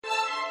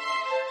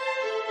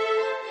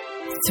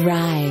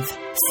thrive,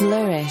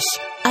 flourish,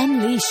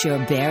 unleash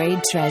your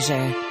buried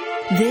treasure.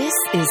 This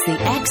is the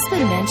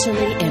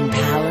Exponentially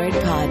Empowered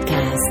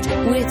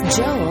Podcast with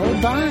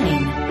Joel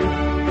Bine.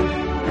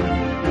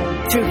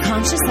 Through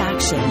conscious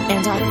action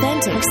and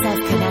authentic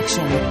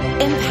self-connection,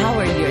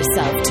 empower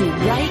yourself to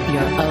write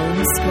your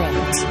own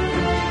script.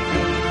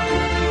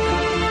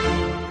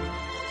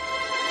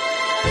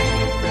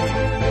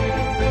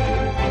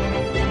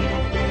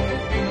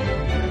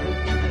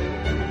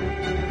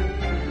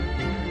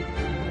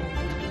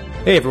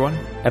 Hey everyone,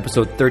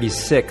 episode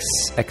 36,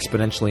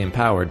 Exponentially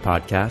Empowered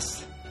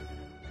Podcast.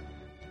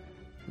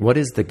 What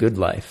is the good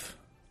life?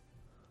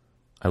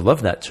 I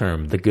love that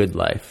term, the good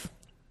life.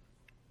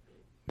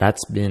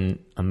 That's been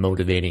a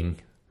motivating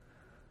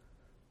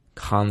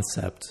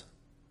concept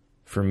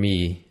for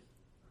me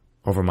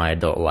over my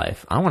adult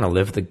life. I want to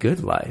live the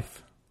good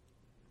life.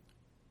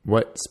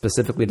 What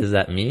specifically does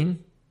that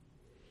mean?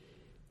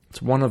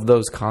 It's one of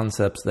those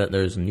concepts that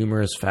there's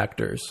numerous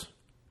factors.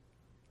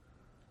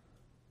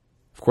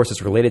 Of course,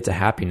 it's related to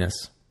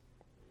happiness,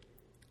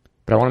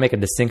 but I want to make a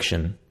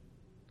distinction.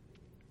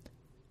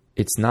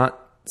 It's not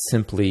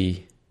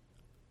simply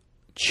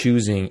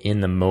choosing in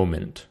the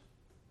moment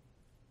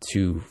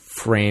to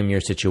frame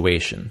your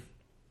situation,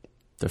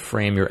 to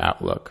frame your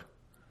outlook,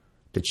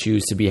 to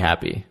choose to be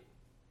happy.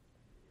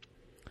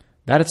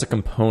 That is a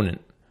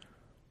component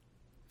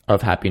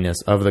of happiness,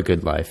 of the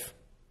good life.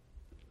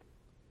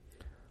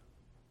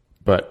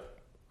 But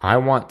I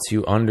want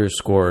to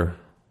underscore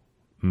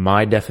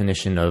my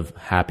definition of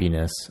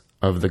happiness,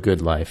 of the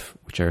good life,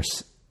 which are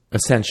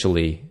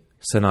essentially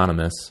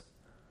synonymous,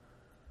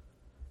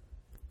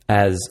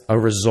 as a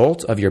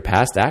result of your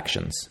past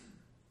actions.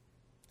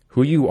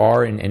 Who you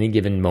are in any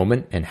given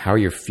moment and how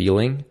you're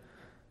feeling,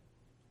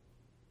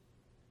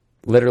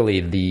 literally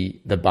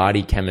the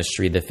body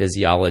chemistry, the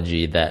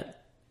physiology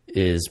that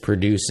is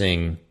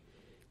producing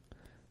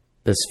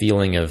this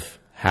feeling of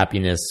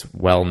happiness,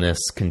 wellness,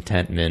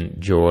 contentment,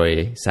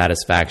 joy,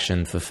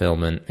 satisfaction,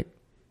 fulfillment,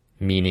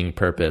 meaning,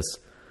 purpose,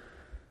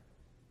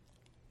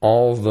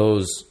 all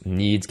those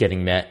needs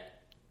getting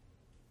met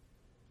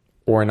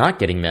or not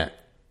getting met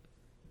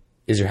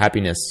is your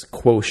happiness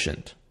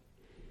quotient.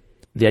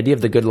 The idea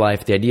of the good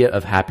life, the idea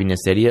of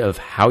happiness, the idea of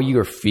how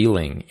you're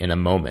feeling in a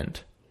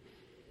moment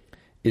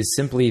is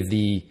simply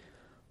the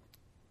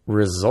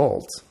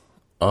result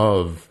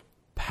of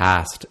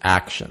past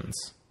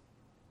actions.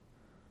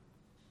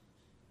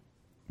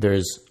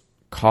 There's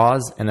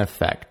cause and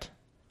effect.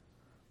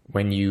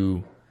 When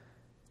you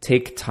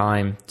take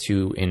time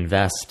to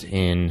invest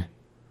in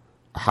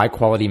a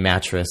high-quality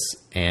mattress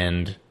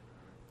and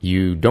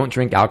you don't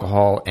drink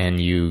alcohol and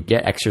you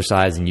get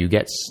exercise and you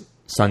get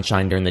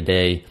sunshine during the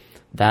day,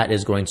 that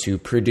is going to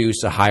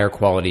produce a higher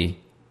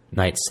quality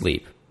night's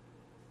sleep.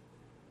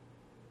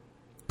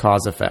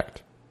 Cause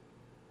effect.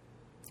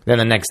 Then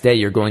the next day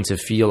you're going to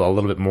feel a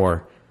little bit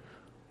more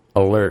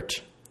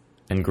alert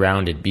and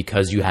grounded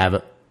because you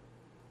have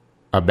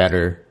a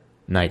better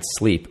night's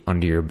sleep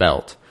under your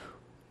belt.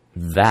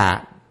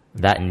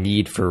 That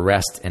need for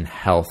rest and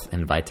health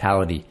and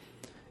vitality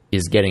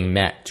is getting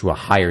met to a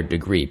higher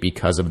degree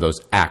because of those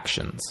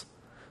actions.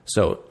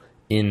 So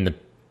in the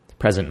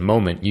present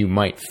moment, you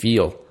might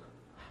feel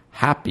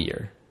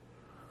happier.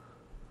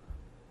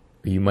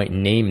 You might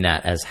name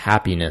that as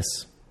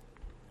happiness,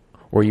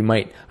 or you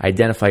might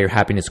identify your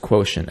happiness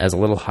quotient as a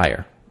little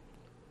higher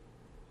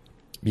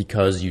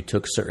because you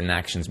took certain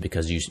actions,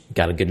 because you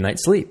got a good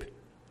night's sleep.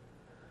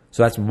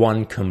 So that's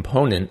one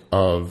component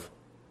of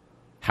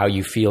how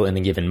you feel in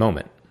a given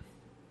moment.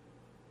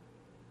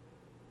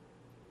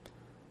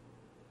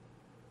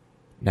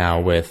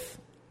 Now, with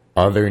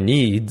other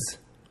needs,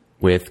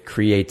 with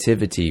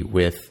creativity,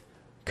 with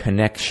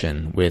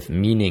connection, with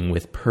meaning,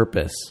 with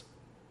purpose,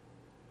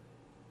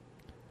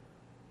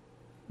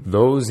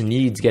 those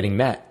needs getting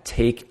met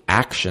take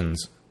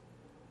actions,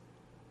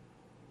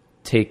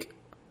 take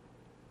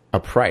a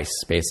price,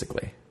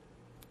 basically.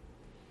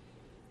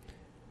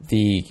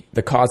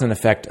 The cause and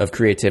effect of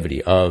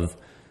creativity, of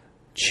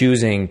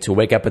choosing to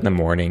wake up in the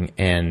morning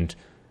and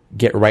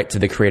get right to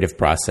the creative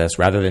process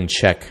rather than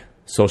check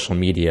social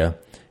media,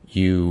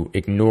 you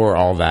ignore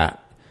all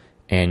that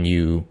and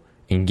you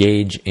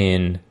engage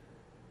in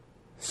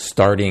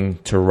starting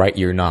to write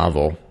your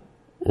novel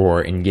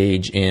or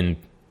engage in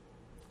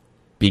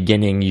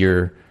beginning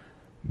your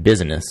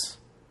business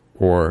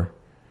or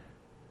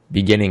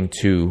beginning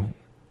to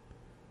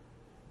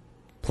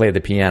play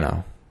the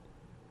piano.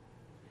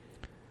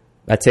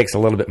 That takes a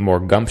little bit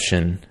more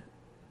gumption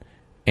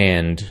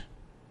and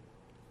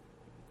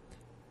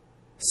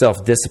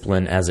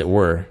self-discipline, as it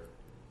were,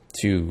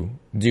 to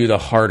do the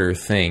harder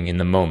thing in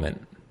the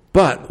moment.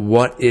 But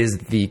what is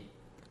the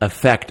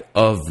effect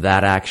of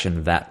that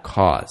action, that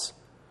cause?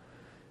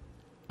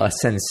 A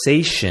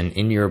sensation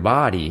in your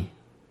body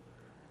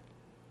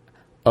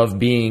of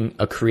being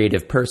a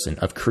creative person,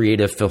 of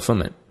creative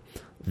fulfillment.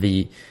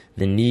 The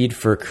need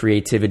for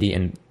creativity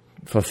and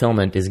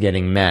fulfillment is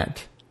getting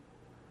met,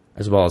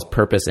 as well as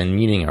purpose and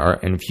meaning are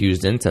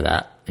infused into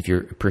that. If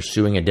you're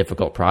pursuing a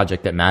difficult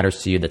project that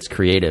matters to you, that's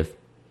creative,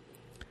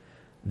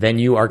 then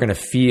you are going to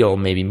feel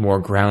maybe more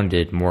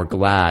grounded, more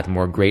glad,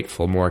 more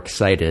grateful, more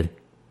excited,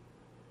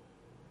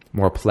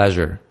 more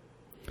pleasure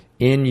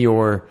in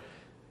your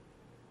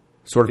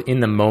sort of in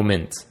the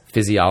moment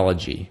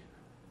physiology.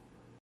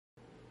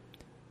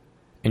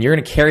 And you're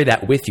going to carry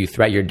that with you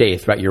throughout your day,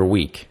 throughout your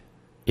week.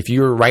 If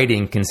you're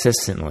writing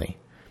consistently,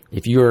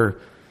 if you're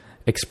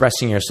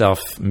expressing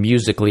yourself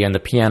musically on the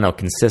piano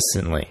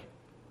consistently,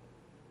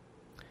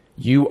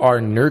 you are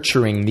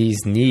nurturing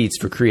these needs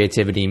for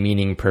creativity,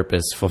 meaning,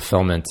 purpose,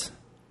 fulfillment.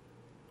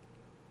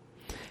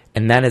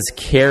 And that is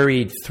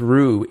carried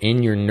through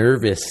in your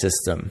nervous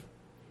system.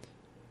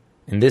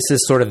 And this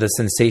is sort of the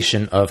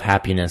sensation of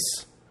happiness.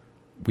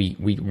 We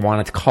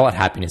wanted to call it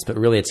happiness, but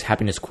really it's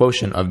happiness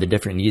quotient of the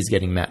different needs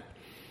getting met.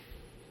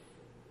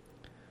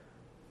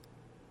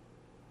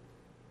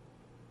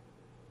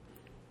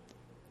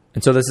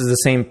 And so this is the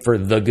same for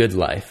the good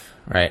life,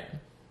 right?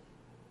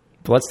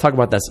 But let's talk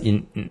about this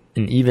in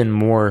an even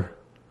more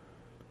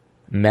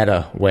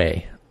meta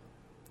way.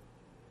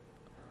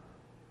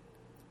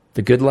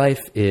 The good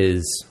life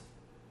is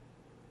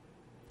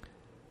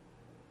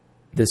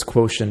this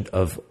quotient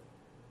of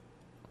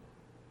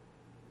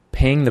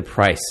paying the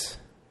price,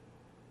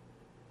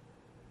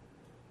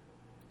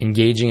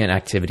 engaging in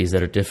activities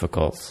that are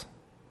difficult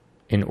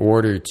in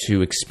order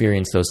to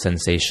experience those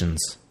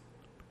sensations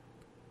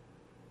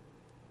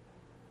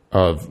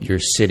of you're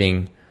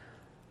sitting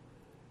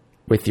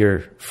with your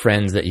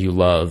friends that you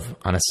love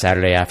on a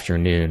Saturday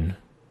afternoon,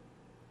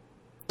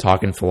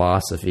 talking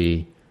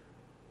philosophy,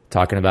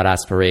 talking about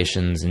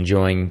aspirations,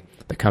 enjoying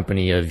the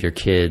company of your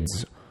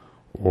kids,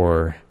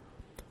 or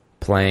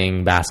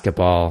playing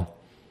basketball,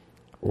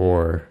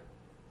 or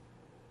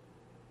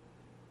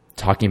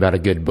talking about a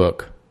good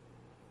book.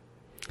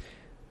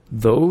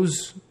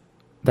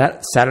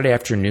 That Saturday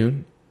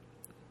afternoon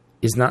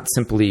is not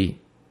simply,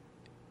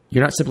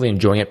 you're not simply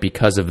enjoying it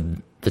because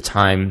of the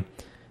time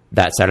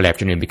that Saturday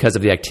afternoon, because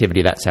of the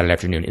activity that Saturday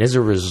afternoon. It is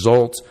a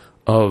result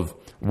of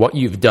what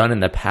you've done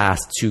in the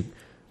past to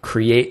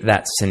create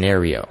that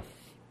scenario.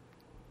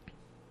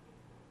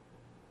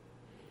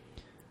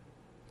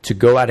 To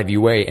go out of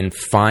your way and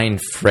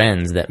find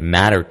friends that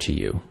matter to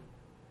you.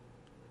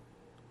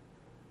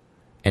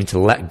 And to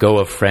let go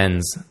of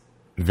friends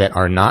that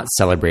are not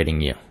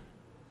celebrating you.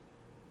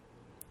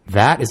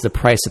 That is the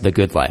price of the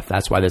good life.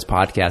 That's why this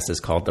podcast is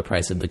called The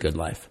Price of the Good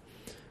Life.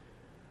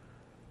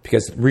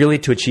 Because really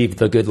to achieve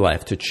the good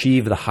life, to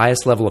achieve the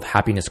highest level of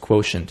happiness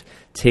quotient,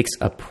 takes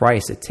a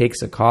price, it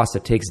takes a cost,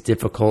 it takes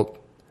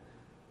difficult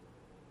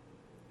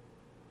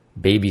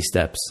baby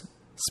steps,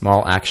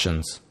 small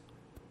actions.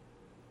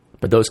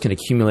 But those can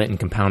accumulate and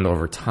compound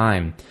over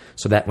time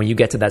so that when you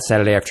get to that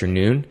Saturday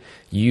afternoon,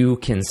 you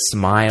can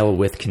smile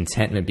with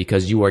contentment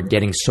because you are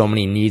getting so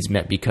many needs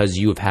met because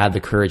you have had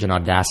the courage and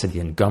audacity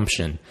and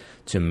gumption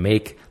to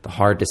make the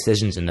hard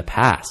decisions in the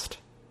past.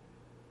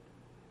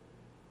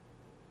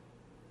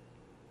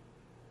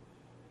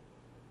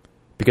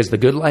 Because the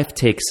good life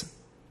takes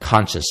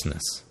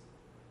consciousness.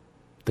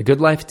 The good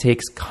life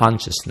takes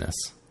consciousness.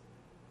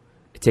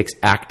 It takes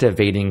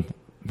activating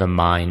the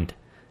mind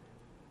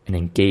and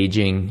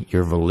engaging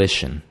your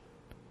volition.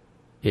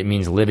 It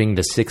means living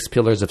the 6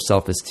 pillars of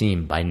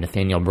self-esteem by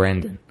Nathaniel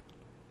Branden.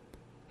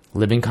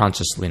 Living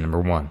consciously,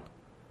 number 1.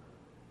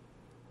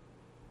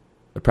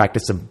 The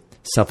practice of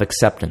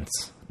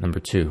self-acceptance, number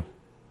 2.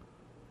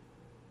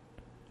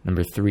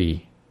 Number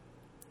 3,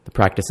 the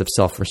practice of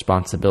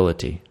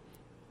self-responsibility.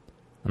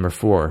 Number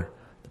 4,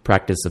 the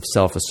practice of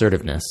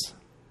self-assertiveness.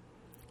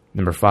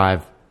 Number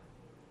 5,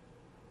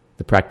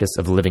 the practice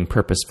of living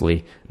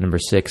purposefully. Number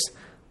 6,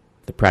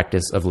 the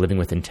practice of living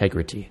with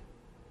integrity.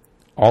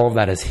 All of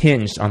that is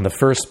hinged on the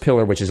first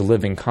pillar, which is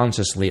living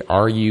consciously.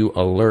 Are you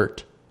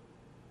alert?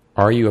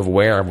 Are you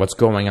aware of what's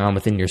going on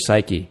within your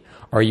psyche?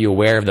 Are you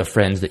aware of the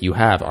friends that you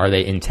have? Are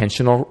they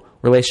intentional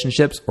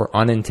relationships or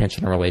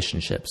unintentional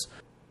relationships?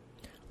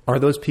 Are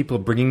those people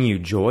bringing you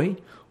joy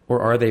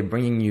or are they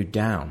bringing you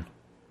down?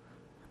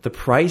 The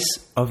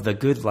price of the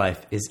good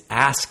life is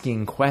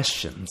asking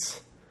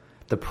questions.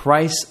 The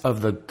price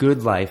of the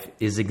good life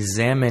is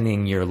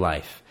examining your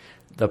life.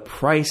 The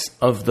price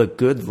of the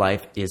good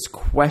life is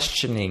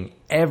questioning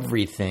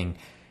everything,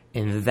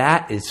 and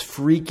that is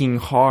freaking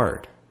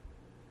hard.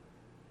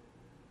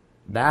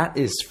 That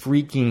is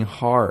freaking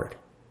hard.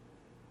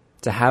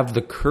 To have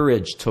the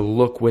courage to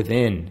look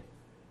within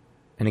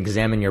and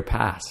examine your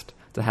past.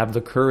 To have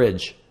the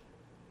courage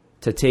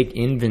to take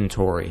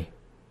inventory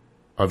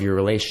of your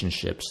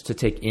relationships, to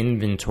take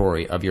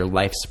inventory of your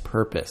life's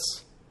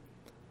purpose,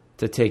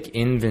 to take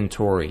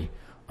inventory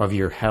of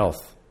your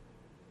health,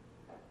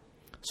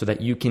 so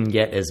that you can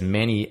get as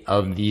many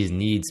of these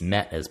needs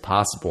met as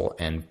possible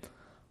and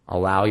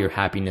allow your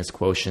happiness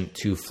quotient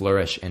to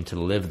flourish and to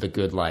live the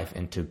good life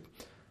and to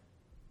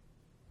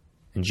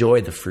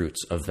enjoy the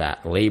fruits of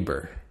that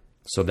labor.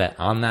 So that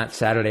on that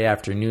Saturday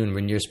afternoon,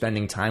 when you're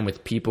spending time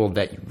with people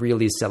that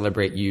really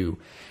celebrate you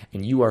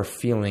and you are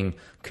feeling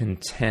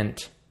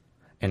content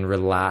and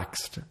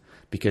relaxed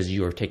because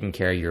you are taking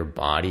care of your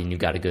body and you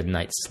got a good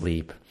night's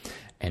sleep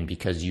and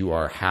because you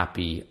are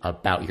happy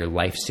about your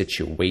life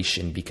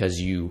situation, because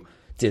you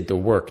did the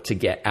work to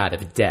get out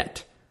of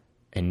debt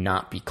and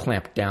not be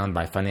clamped down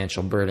by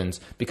financial burdens,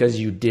 because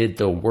you did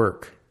the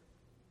work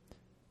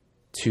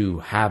to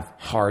have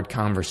hard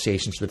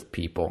conversations with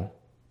people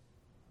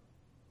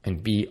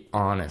and be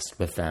honest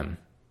with them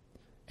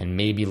and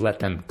maybe let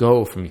them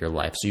go from your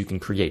life so you can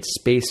create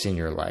space in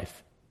your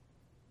life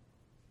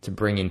to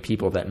bring in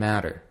people that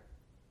matter,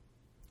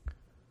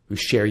 who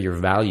share your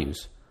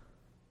values,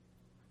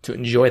 to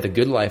enjoy the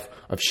good life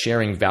of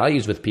sharing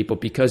values with people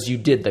because you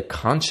did the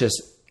conscious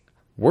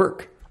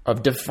work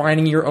of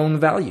defining your own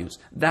values.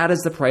 That is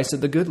the price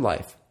of the good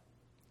life.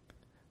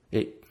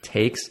 It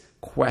takes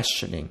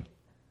questioning.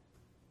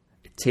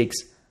 It takes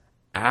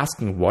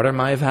asking, what are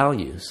my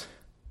values?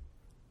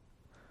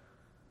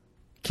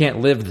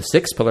 Can't live the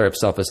sixth pillar of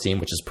self-esteem,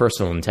 which is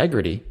personal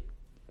integrity,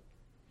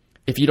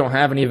 if you don't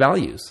have any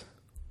values.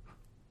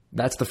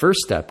 That's the first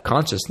step,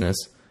 consciousness.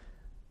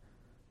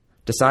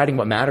 Deciding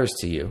what matters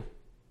to you.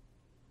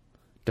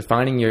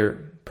 Defining your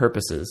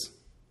purposes.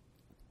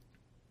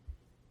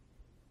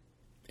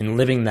 And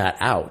living that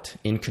out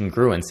in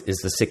congruence is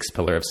the sixth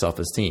pillar of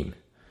self-esteem,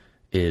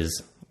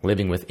 is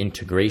living with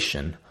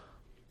integration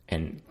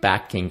and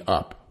backing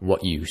up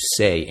what you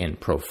say and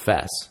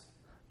profess.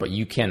 But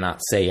you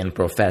cannot say and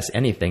profess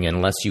anything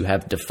unless you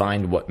have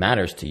defined what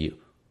matters to you.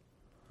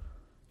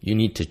 You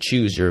need to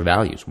choose your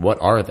values. What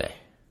are they?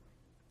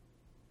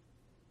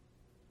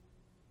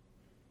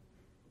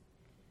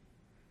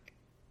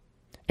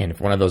 And if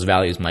one of those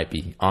values might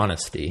be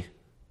honesty,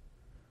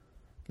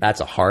 that's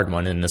a hard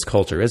one in this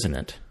culture, isn't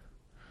it?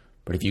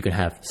 But if you can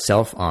have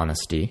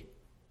self-honesty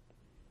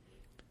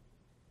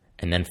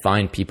and then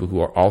find people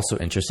who are also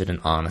interested in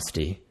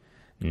honesty,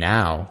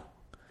 now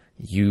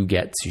you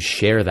get to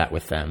share that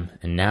with them,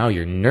 and now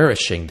you're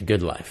nourishing the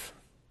good life.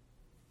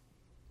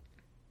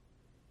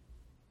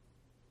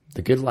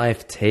 The good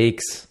life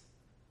takes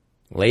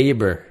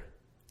labor.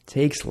 It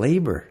takes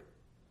labor.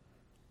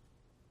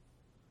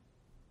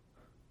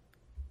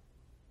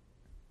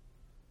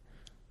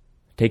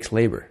 It takes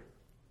labor.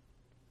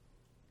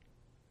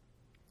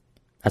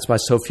 That's why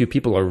so few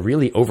people are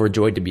really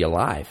overjoyed to be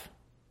alive.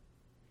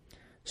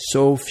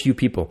 So few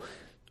people.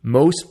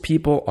 Most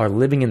people are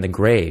living in the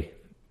gray.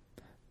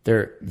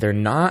 They're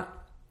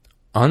not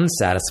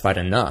unsatisfied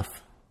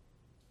enough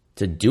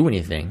to do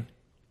anything,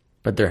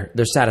 but they're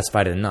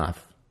satisfied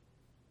enough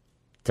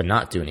to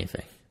not do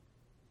anything.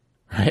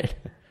 Right?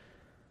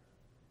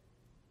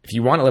 If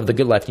you want to live the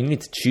good life, you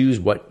need to choose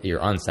what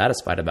you're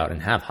unsatisfied about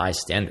and have high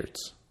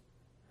standards.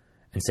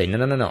 And say,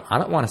 no, I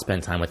don't want to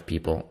spend time with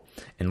people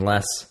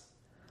unless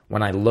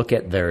when I look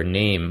at their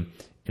name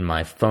in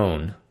my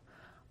phone,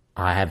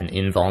 I have an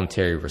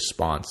involuntary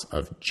response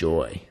of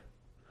joy.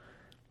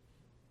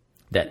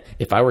 That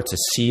if I were to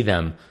see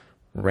them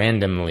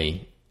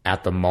randomly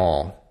at the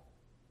mall,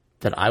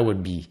 that I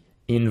would be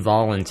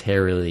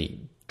involuntarily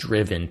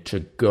driven to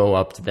go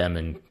up to them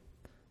and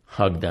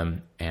hug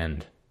them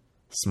and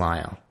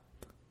smile.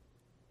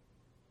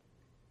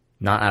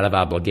 Not out of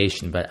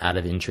obligation, but out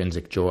of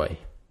intrinsic joy.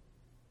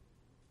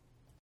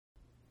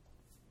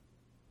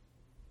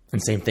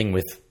 And same thing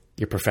with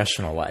your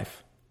professional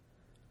life.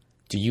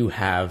 Do you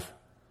have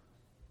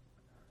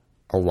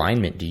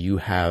alignment? Do you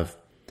have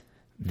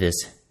this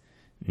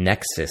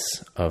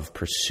nexus of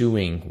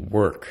pursuing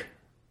work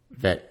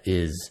that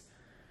is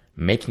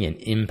making an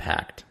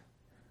impact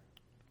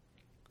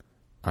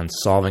on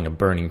solving a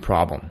burning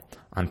problem,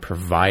 on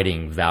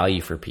providing value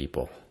for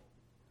people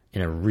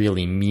in a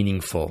really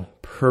meaningful,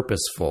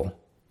 purposeful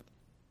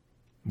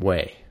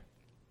way?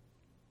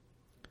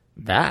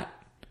 That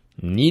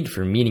need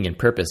for meaning and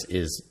purpose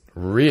is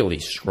really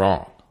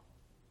strong.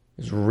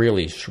 It's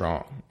really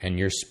strong. And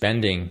you're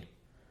spending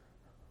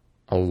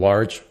a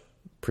large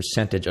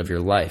percentage of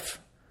your life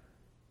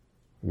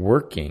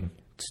working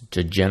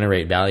to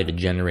generate value, to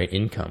generate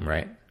income,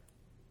 right?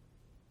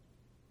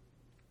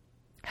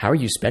 How are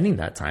you spending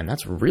that time?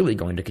 That's really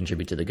going to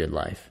contribute to the good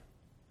life.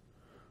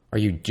 Are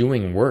you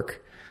doing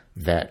work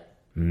that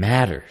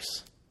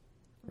matters?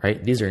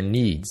 Right? These are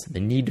needs. The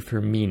need for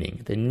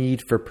meaning, the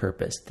need for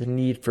purpose, the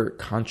need for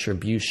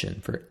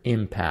contribution, for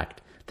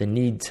impact, the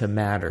need to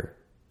matter.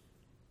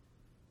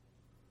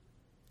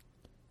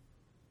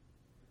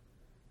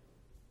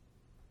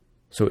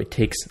 So it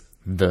takes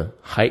the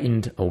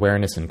heightened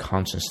awareness and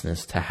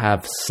consciousness to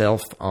have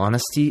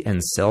self-honesty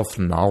and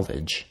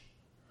self-knowledge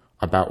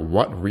about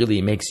what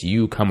really makes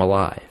you come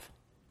alive.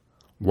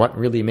 What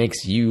really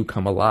makes you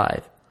come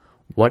alive?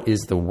 What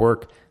is the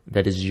work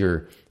that is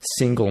your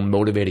single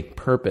motivating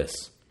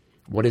purpose?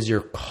 What is your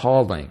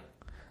calling?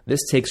 This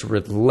takes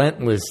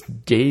relentless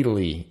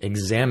daily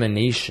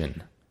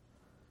examination.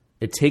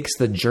 It takes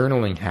the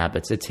journaling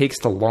habits. It takes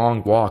the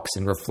long walks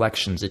and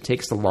reflections. It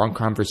takes the long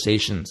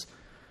conversations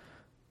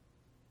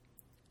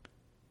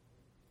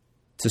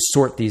to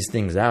sort these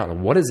things out.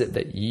 What is it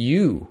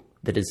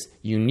that is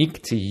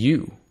unique to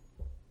you?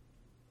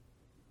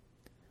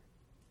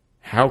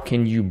 How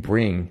can you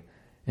bring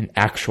and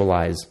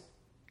actualize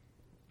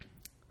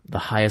the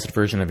highest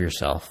version of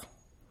yourself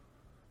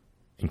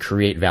and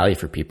create value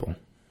for people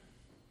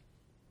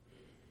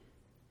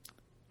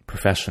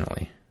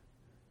professionally,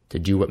 to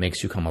do what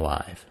makes you come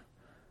alive.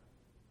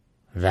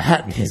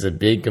 That is a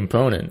big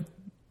component,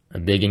 a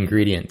big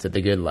ingredient to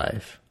the good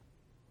life.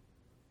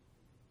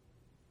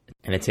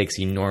 And it takes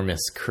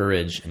enormous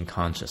courage and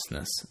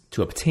consciousness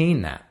to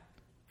obtain that,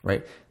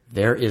 right?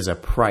 There is a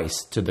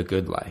price to the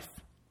good life.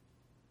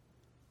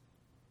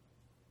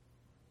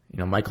 You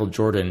know, Michael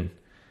Jordan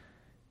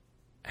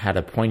had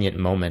a poignant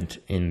moment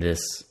in this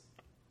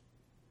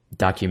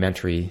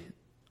documentary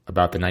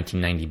about the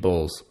 1990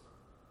 Bulls.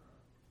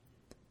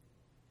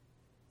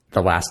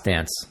 The Last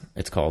Dance,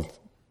 it's called.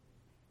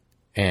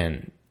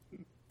 And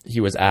he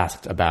was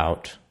asked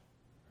about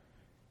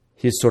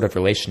his sort of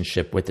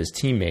relationship with his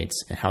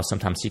teammates and how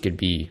sometimes he could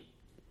be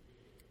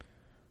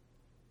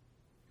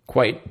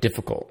quite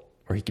difficult,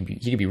 or he could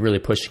be really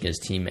pushing his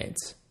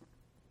teammates,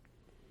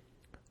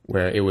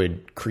 where it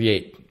would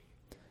create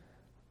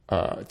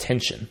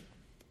tension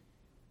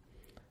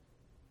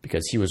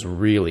because he was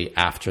really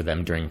after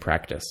them during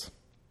practice.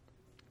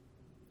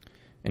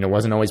 And it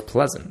wasn't always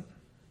pleasant.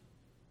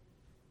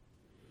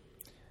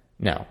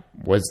 Now,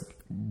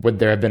 would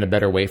there have been a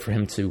better way for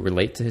him to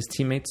relate to his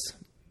teammates?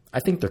 I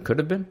think there could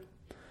have been,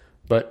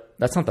 but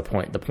that's not the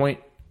point. The point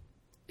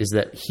is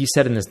that he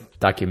said in this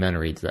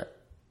documentary that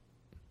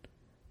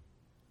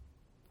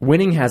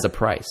winning has a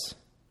price.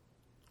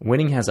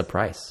 Winning has a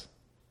price.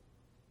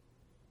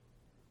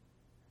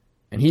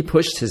 And he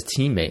pushed his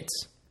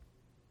teammates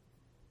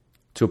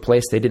to a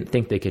place they didn't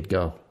think they could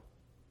go.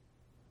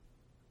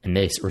 And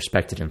they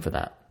respected him for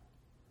that.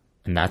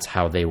 And that's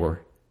how they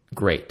were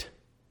great.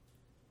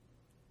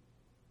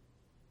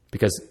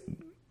 Because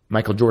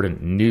Michael Jordan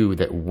knew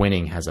that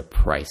winning has a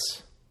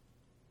price.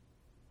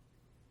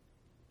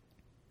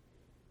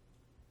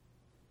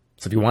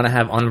 So if you want to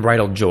have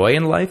unbridled joy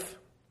in life,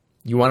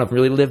 you want to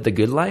really live the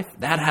good life,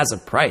 that has a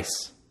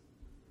price.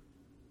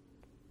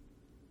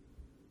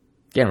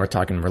 Again, we're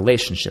talking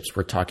relationships.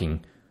 We're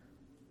talking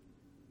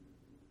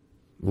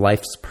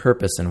life's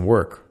purpose and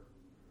work.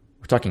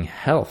 We're talking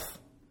health.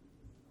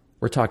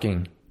 We're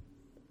talking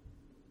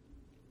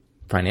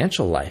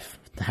financial life,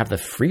 to have the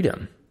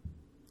freedom,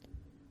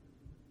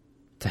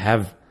 to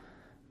have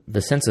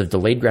the sense of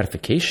delayed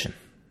gratification.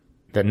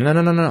 That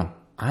no.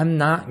 I'm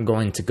not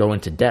going to go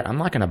into debt. I'm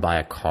not going to buy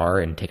a car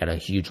and take out a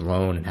huge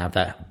loan and have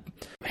that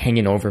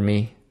hanging over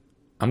me.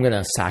 I'm going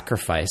to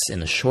sacrifice in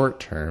the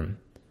short term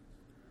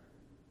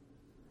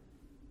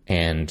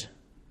and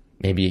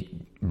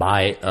maybe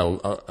buy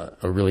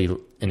a really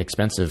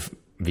inexpensive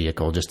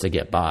vehicle just to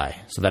get by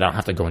so that I don't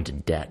have to go into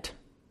debt.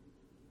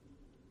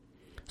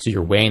 So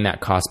you're weighing that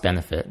cost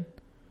benefit.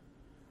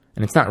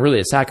 And it's not really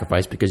a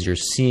sacrifice because you're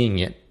seeing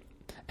it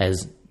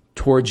as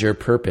towards your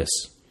purpose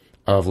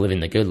of living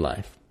the good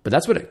life. But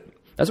that's what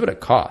it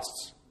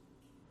costs.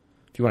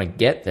 If you want to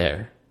get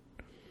there,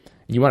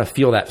 you want to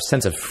feel that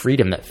sense of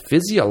freedom, that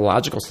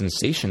physiological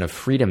sensation of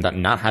freedom, that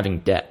not having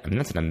debt. I mean,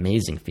 that's an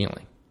amazing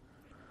feeling.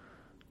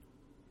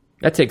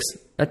 That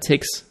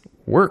takes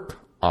work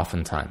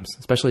oftentimes,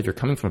 especially if you're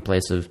coming from a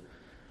place of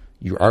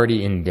you're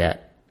already in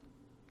debt.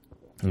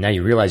 And now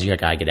you realize you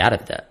got to get out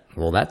of debt.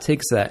 Well, that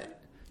takes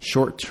that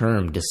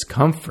short-term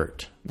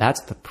discomfort.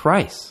 That's the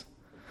price.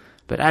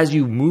 But as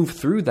you move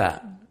through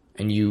that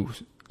and you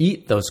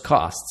eat those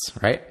costs,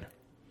 right?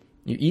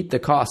 You eat the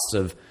costs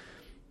of,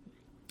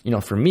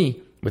 for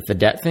me, with the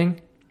debt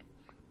thing,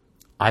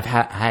 I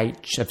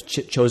have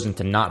chosen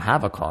to not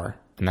have a car,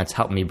 and that's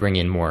helped me bring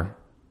in more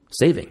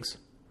savings.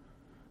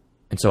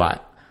 And so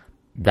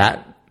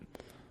that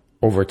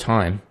over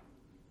time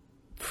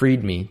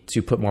freed me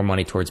to put more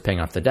money towards paying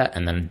off the debt,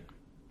 and then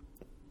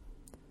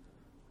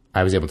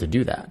I was able to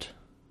do that.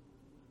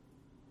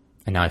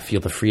 And now I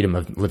feel the freedom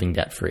of living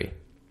debt-free.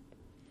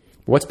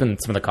 What's been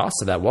some of the costs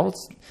of that? Well,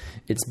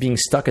 it's being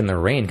stuck in the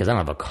rain because I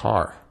don't have a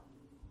car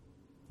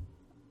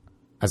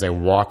as I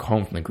walk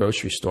home from the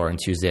grocery store on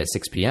Tuesday at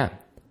 6 p.m.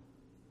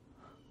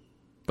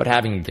 But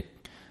having the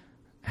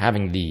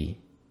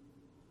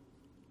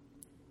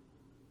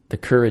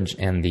courage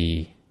and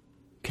the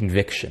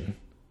conviction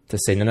to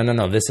say,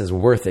 no, this is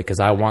worth it because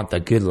I want the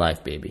good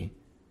life, baby.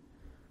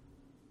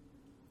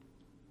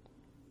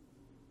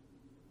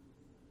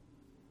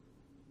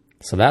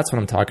 So that's what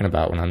I'm talking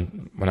about when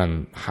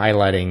I'm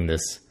highlighting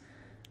this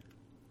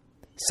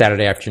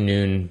Saturday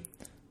afternoon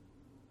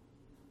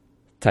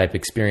type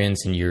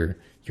experience, and you're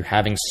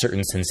having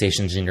certain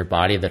sensations in your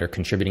body that are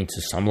contributing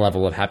to some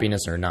level of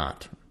happiness or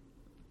not.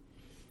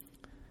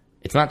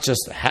 It's not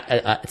just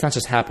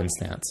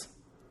happenstance.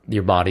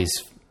 Your body's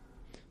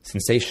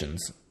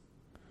sensations.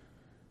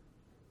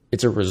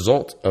 It's a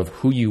result of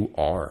who you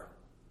are,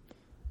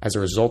 as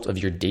a result of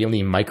your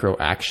daily micro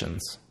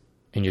actions.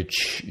 And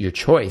your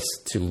choice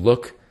to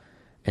look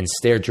and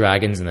stare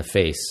dragons in the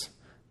face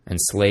and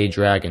slay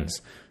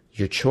dragons.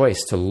 Your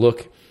choice to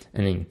look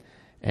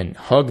and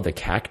hug the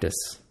cactus.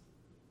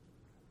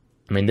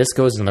 I mean, this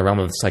goes in the realm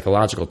of the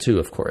psychological too,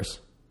 of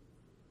course.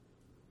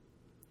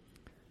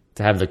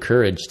 To have the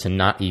courage to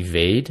not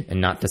evade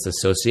and not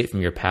disassociate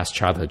from your past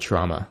childhood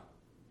trauma.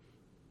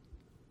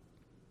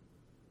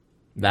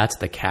 That's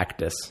the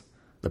cactus,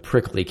 the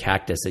prickly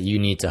cactus that you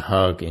need to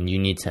hug, and you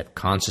need to have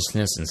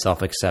consciousness and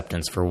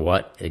self-acceptance for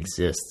what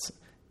exists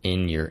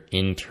in your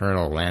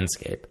internal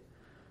landscape.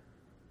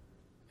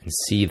 And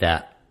see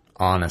that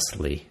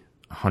honestly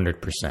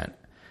 100%,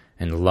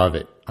 and love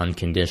it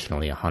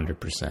unconditionally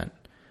 100%,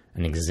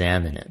 and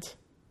examine it,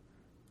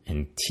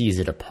 and tease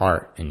it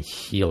apart, and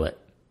heal it.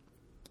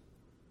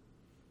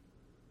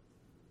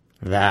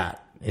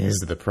 That is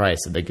the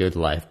price of the good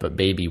life. But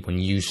baby, when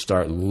you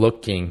start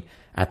looking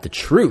at the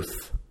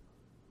truth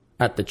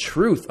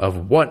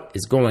of what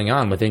is going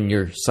on within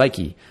your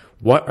psyche,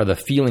 what are the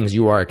feelings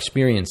you are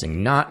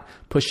experiencing, not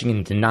pushing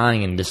and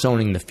denying and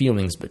disowning the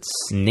feelings, but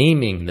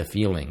naming the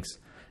feelings,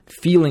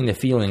 feeling the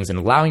feelings, and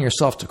allowing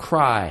yourself to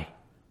cry,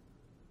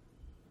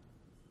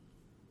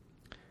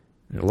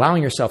 and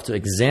allowing yourself to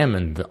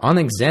examine. The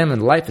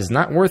unexamined life is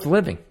not worth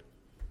living,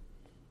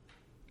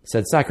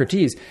 said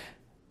Socrates.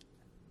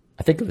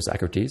 I think it was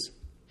Socrates.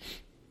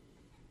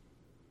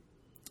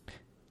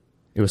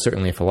 It was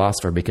certainly a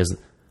philosopher, because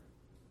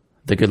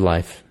the good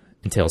life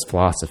entails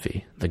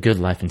philosophy. The good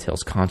life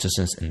entails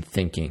consciousness and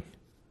thinking.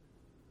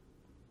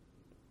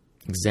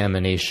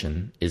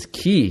 Examination is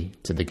key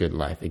to the good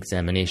life.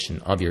 Examination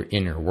of your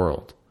inner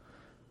world.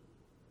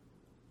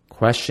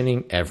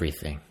 Questioning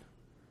everything.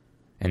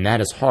 And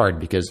that is hard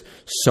because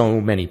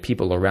so many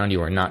people around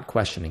you are not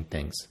questioning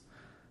things.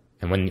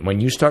 And when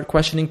you start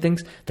questioning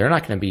things, they're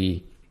not going to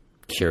be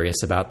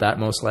curious about that,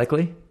 most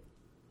likely.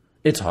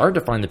 It's hard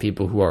to find the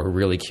people who are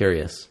really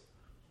curious.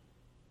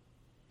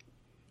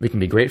 We can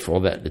be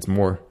grateful that it's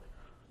more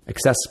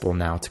accessible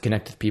now to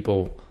connect with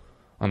people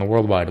on the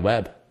World Wide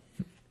Web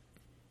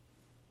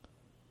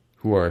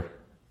who are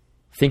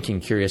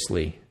thinking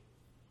curiously,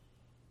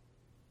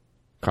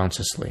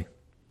 consciously.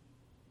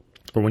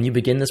 But when you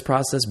begin this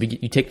process,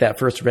 you take that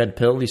first red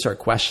pill, you start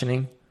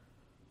questioning.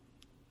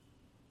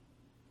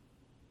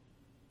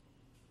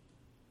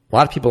 A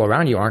lot of people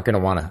around you aren't going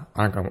to want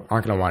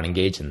to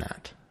engage in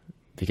that,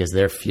 because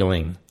they're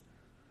feeling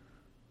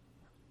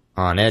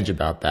on edge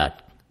about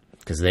that,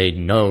 because they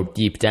know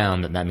deep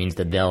down that means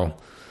that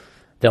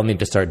they'll need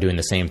to start doing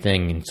the same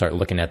thing and start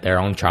looking at their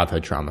own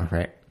childhood trauma,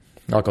 right?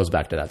 It all goes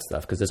back to that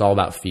stuff, because it's all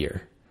about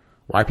fear.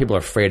 Why people are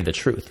afraid of the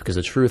truth? Because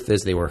the truth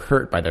is they were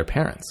hurt by their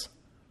parents.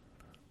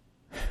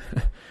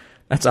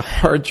 That's a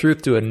hard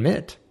truth to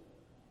admit.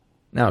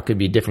 Now, it could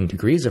be different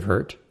degrees of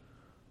hurt,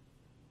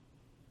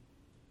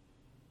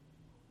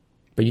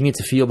 but you need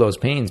to feel those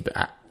pains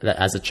that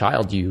as a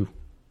child you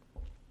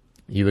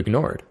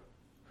ignored.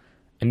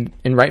 And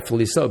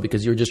rightfully so,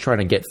 because you're just trying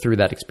to get through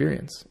that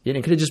experience. And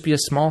it could just be a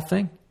small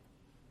thing,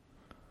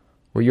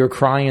 where you're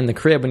crying in the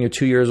crib when you're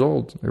 2 years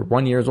old or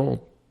 1 year old,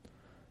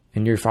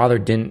 and your father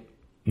didn't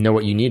know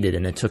what you needed,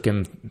 and it took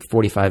him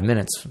 45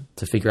 minutes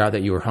to figure out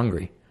that you were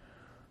hungry.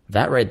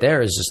 That right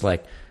there is just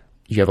like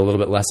you have a little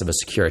bit less of a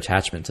secure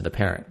attachment to the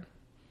parent.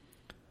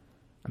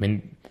 I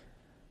mean,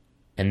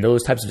 and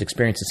those types of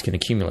experiences can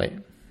accumulate,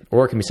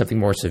 or it can be something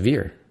more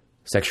severe: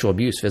 sexual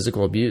abuse,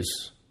 physical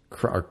abuse,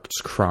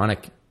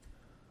 chronic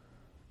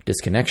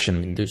disconnection. I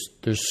mean,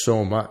 there's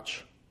so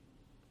much.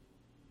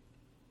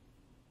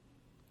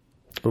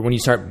 But when you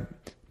start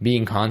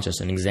being conscious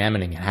and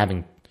examining and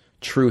having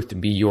truth to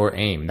be your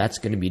aim, that's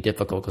going to be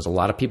difficult, because a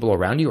lot of people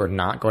around you are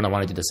not going to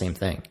want to do the same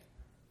thing.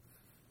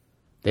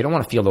 They don't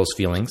want to feel those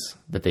feelings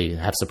that they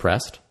have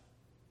suppressed.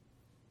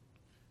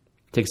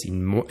 It takes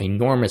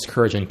enormous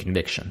courage and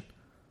conviction.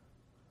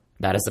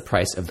 That is the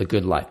price of the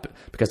good life.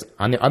 Because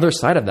on the other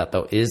side of that,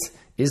 though, is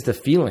the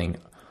feeling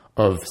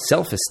of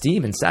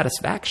self-esteem and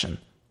satisfaction.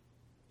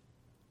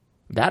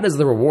 That is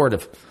the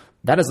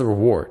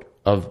reward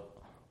of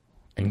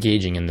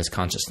engaging in this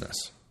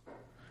consciousness.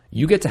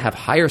 You get to have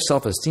higher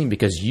self-esteem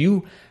because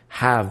you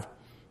have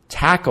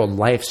tackled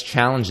life's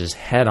challenges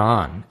head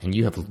on, and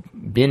you have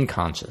been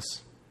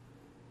conscious.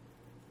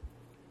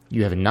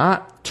 You have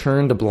not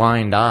turned a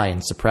blind eye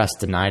and suppressed,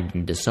 denied,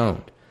 and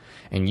disowned.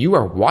 And you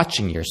are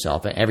watching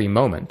yourself at every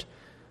moment.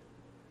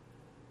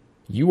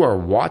 You are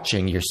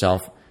watching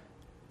yourself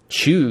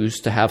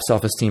choose to have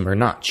self-esteem or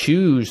not,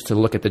 choose to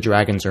look at the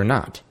dragons or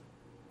not.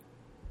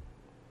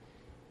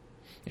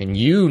 And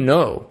you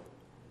know,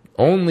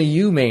 only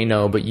you may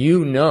know, but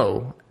you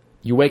know,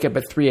 you wake up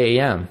at 3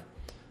 a.m.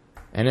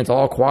 and it's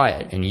all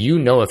quiet, and you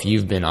know if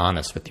you've been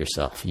honest with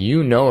yourself.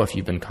 You know if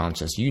you've been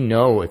conscious. You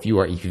know if you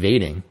are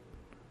evading.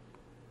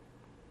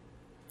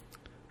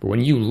 But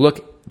when you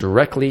look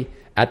directly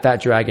at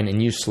that dragon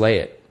and you slay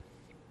it,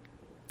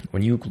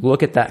 when you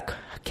look at that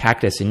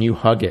cactus and you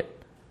hug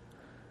it,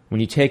 when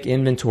you take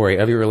inventory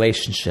of your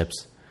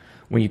relationships,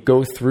 when you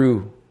go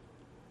through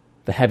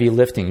the heavy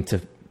lifting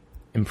to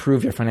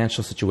improve your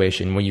financial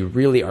situation, when you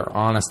really are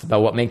honest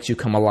about what makes you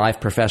come alive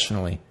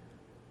professionally,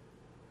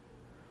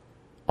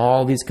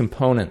 all these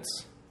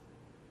components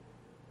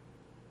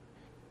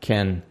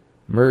can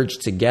merge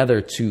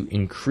together to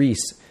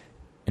increase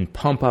and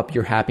pump up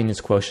your happiness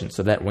quotient,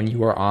 so that when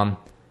you are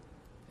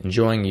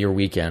enjoying your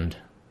weekend,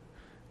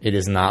 it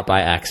is not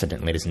by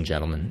accident, ladies and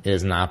gentlemen. It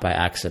is not by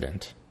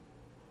accident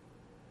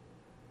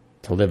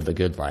to live the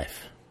good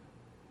life.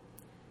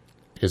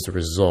 is the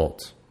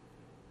result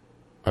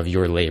of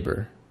your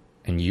labor,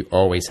 and you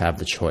always have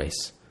the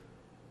choice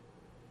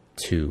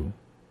to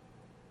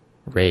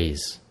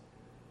raise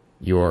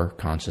your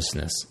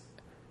consciousness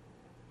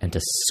and to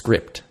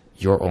script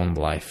your own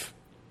life,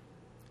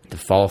 to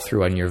follow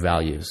through on your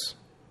values,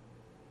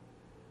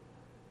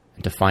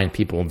 and to find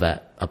people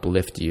that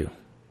uplift you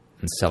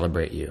and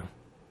celebrate you.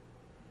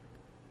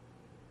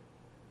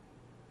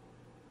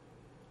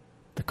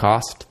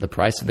 The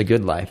price of the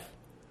good life,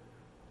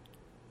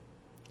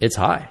 it's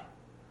high,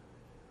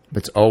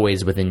 but it's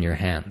always within your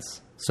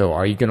hands. So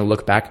are you going to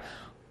look back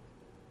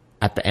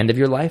at the end of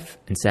your life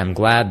and say, I'm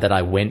glad that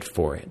I went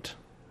for it.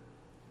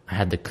 I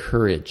had the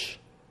courage.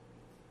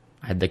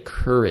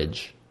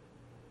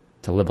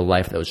 To live a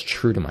life that was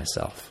true to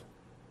myself.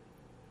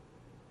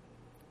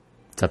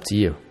 It's up to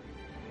you.